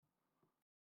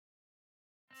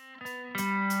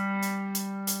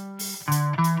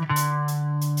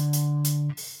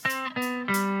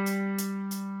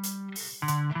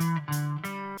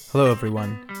Hello,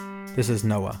 everyone. This is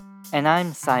Noah, And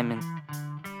I'm Simon.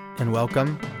 and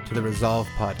welcome to the Resolve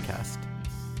Podcast.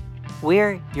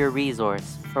 We're your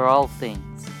resource for all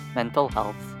things mental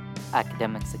health,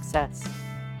 academic success,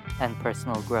 and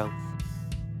personal growth.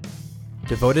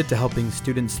 Devoted to helping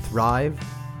students thrive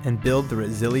and build the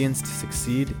resilience to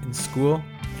succeed in school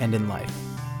and in life.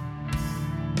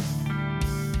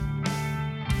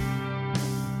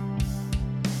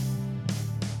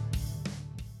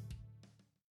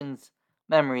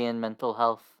 Memory and mental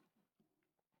health.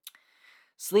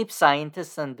 Sleep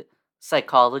scientists and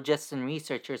psychologists and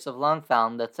researchers have long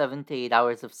found that 7 to 8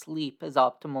 hours of sleep is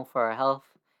optimal for our health,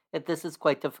 yet this is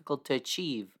quite difficult to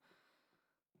achieve.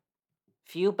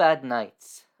 Few bad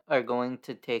nights are going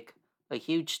to take a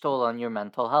huge toll on your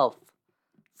mental health.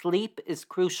 Sleep is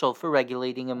crucial for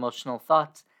regulating emotional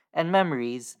thoughts and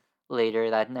memories later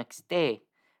that next day.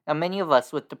 Now, many of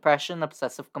us with depression,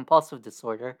 obsessive compulsive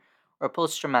disorder, or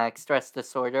post traumatic stress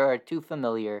disorder are too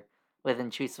familiar with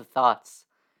intrusive thoughts.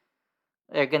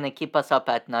 They're going to keep us up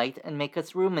at night and make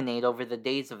us ruminate over the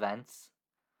day's events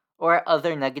or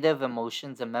other negative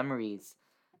emotions and memories.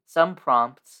 Some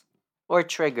prompts or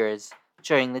triggers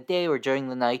during the day or during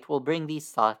the night will bring these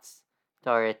thoughts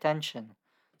to our attention.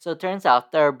 So it turns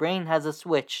out that our brain has a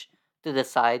switch to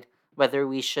decide whether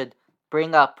we should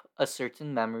bring up a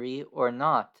certain memory or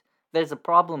not. There's a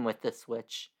problem with this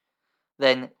switch.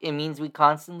 Then it means we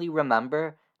constantly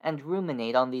remember and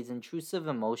ruminate on these intrusive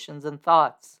emotions and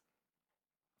thoughts.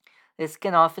 This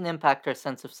can often impact our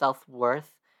sense of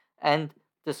self-worth and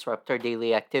disrupt our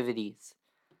daily activities.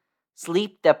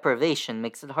 Sleep deprivation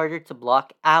makes it harder to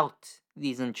block out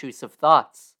these intrusive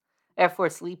thoughts. Therefore,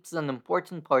 sleep is an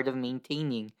important part of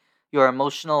maintaining your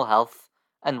emotional health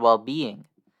and well being.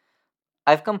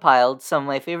 I've compiled some of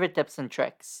my favorite tips and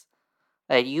tricks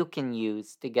that you can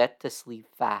use to get to sleep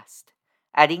fast.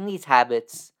 Adding these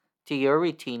habits to your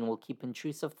routine will keep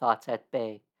intrusive thoughts at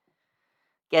bay.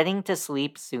 Getting to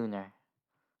sleep sooner.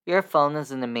 Your phone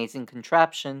is an amazing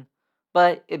contraption,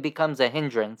 but it becomes a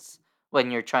hindrance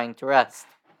when you're trying to rest.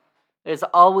 There's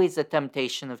always a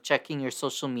temptation of checking your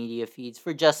social media feeds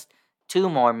for just 2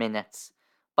 more minutes.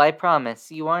 But I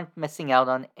promise you aren't missing out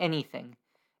on anything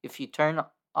if you turn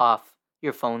off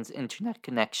your phone's internet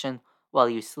connection while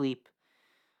you sleep.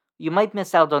 You might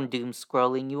miss out on doom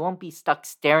scrolling. You won't be stuck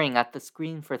staring at the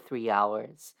screen for 3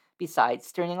 hours.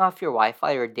 Besides, turning off your Wi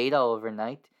Fi or data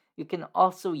overnight, you can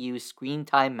also use screen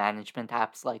time management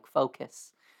apps like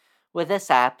Focus. With this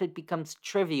app, it becomes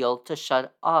trivial to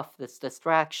shut off this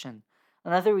distraction.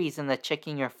 Another reason that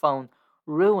checking your phone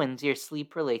ruins your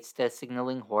sleep relates to a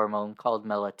signaling hormone called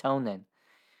melatonin.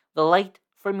 The light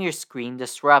from your screen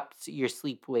disrupts your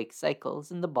sleep wake cycles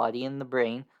in the body and the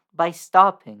brain by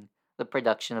stopping the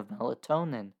production of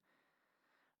melatonin.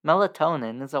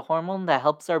 Melatonin is a hormone that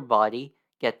helps our body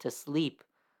get to sleep,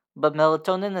 but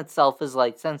melatonin itself is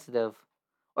light sensitive,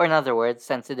 or in other words,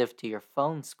 sensitive to your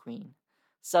phone screen.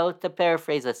 So, to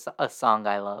paraphrase a song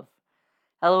I love,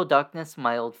 hello, darkness,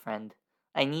 my old friend.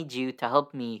 I need you to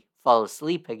help me fall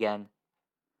asleep again.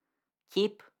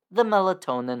 Keep the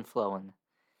melatonin flowing.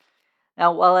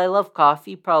 Now, while I love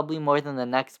coffee probably more than the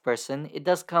next person, it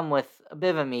does come with a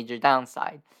bit of a major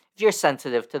downside. If you're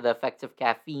sensitive to the effects of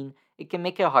caffeine, it can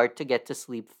make it hard to get to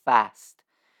sleep fast.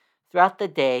 Throughout the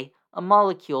day, a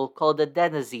molecule called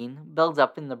adenosine builds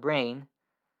up in the brain,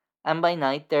 and by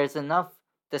night there's enough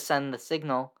to send the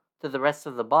signal to the rest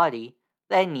of the body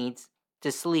that it needs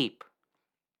to sleep.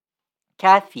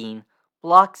 Caffeine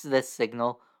blocks this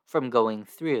signal from going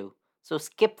through, so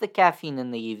skip the caffeine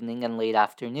in the evening and late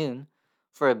afternoon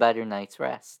for a better night's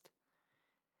rest.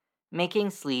 Making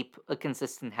sleep a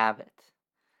consistent habit.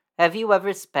 Have you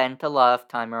ever spent a lot of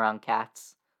time around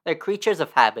cats? They're creatures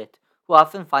of habit who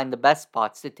often find the best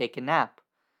spots to take a nap.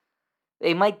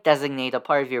 They might designate a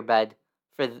part of your bed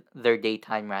for their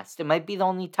daytime rest. It might be the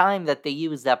only time that they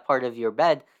use that part of your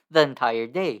bed the entire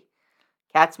day.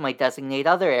 Cats might designate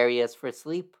other areas for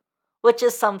sleep, which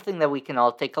is something that we can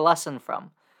all take a lesson from.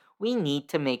 We need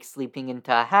to make sleeping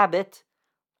into a habit.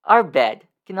 Our bed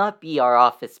cannot be our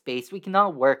office space. We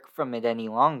cannot work from it any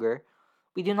longer.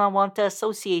 We do not want to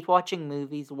associate watching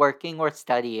movies, working, or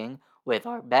studying with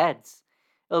our beds.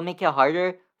 It'll make it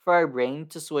harder for our brain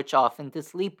to switch off into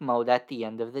sleep mode at the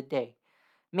end of the day.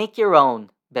 Make your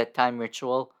own bedtime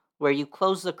ritual where you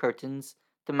close the curtains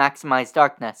to maximize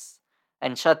darkness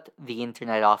and shut the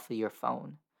internet off of your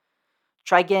phone.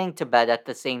 Try getting to bed at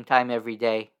the same time every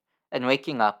day and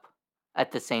waking up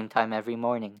at the same time every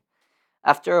morning.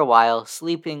 After a while,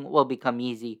 sleeping will become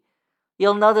easy.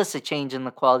 You'll notice a change in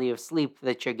the quality of sleep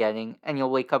that you're getting, and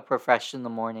you'll wake up refreshed in the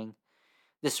morning.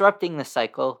 Disrupting the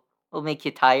cycle will make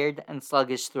you tired and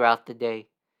sluggish throughout the day.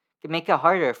 It can make it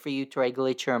harder for you to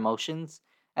regulate your emotions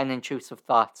and intrusive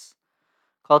thoughts.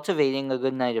 Cultivating a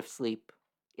good night of sleep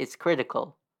is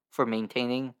critical for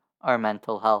maintaining our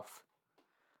mental health.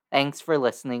 Thanks for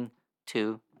listening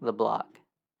to the blog.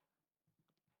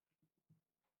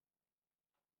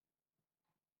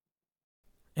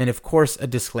 And of course, a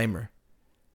disclaimer.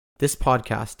 This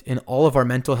podcast and all of our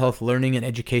mental health learning and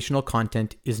educational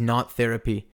content is not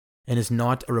therapy and is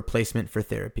not a replacement for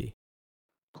therapy.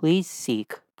 Please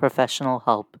seek professional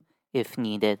help if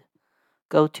needed.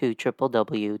 Go to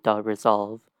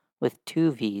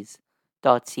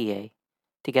www.resolve.ca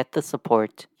to get the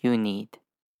support you need.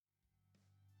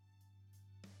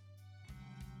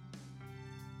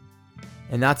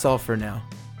 And that's all for now.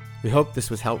 We hope this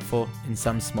was helpful in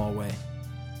some small way.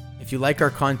 If you like our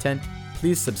content,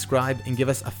 please subscribe and give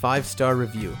us a 5-star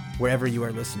review wherever you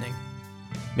are listening.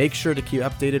 Make sure to keep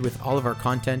updated with all of our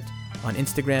content on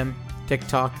Instagram,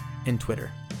 TikTok, and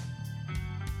Twitter.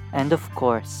 And of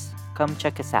course, come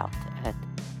check us out at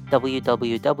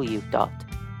www.resolve,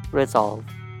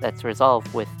 that's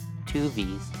resolve with 2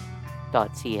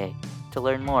 V's.ca to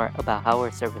learn more about how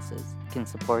our services can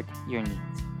support your needs.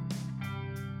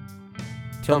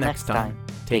 Till next time,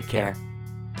 take care.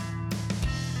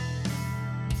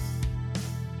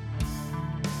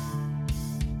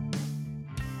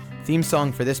 Theme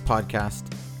song for this podcast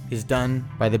is done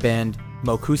by the band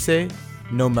Mokuse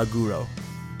no Maguro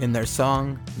in their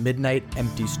song Midnight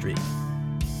Empty Street.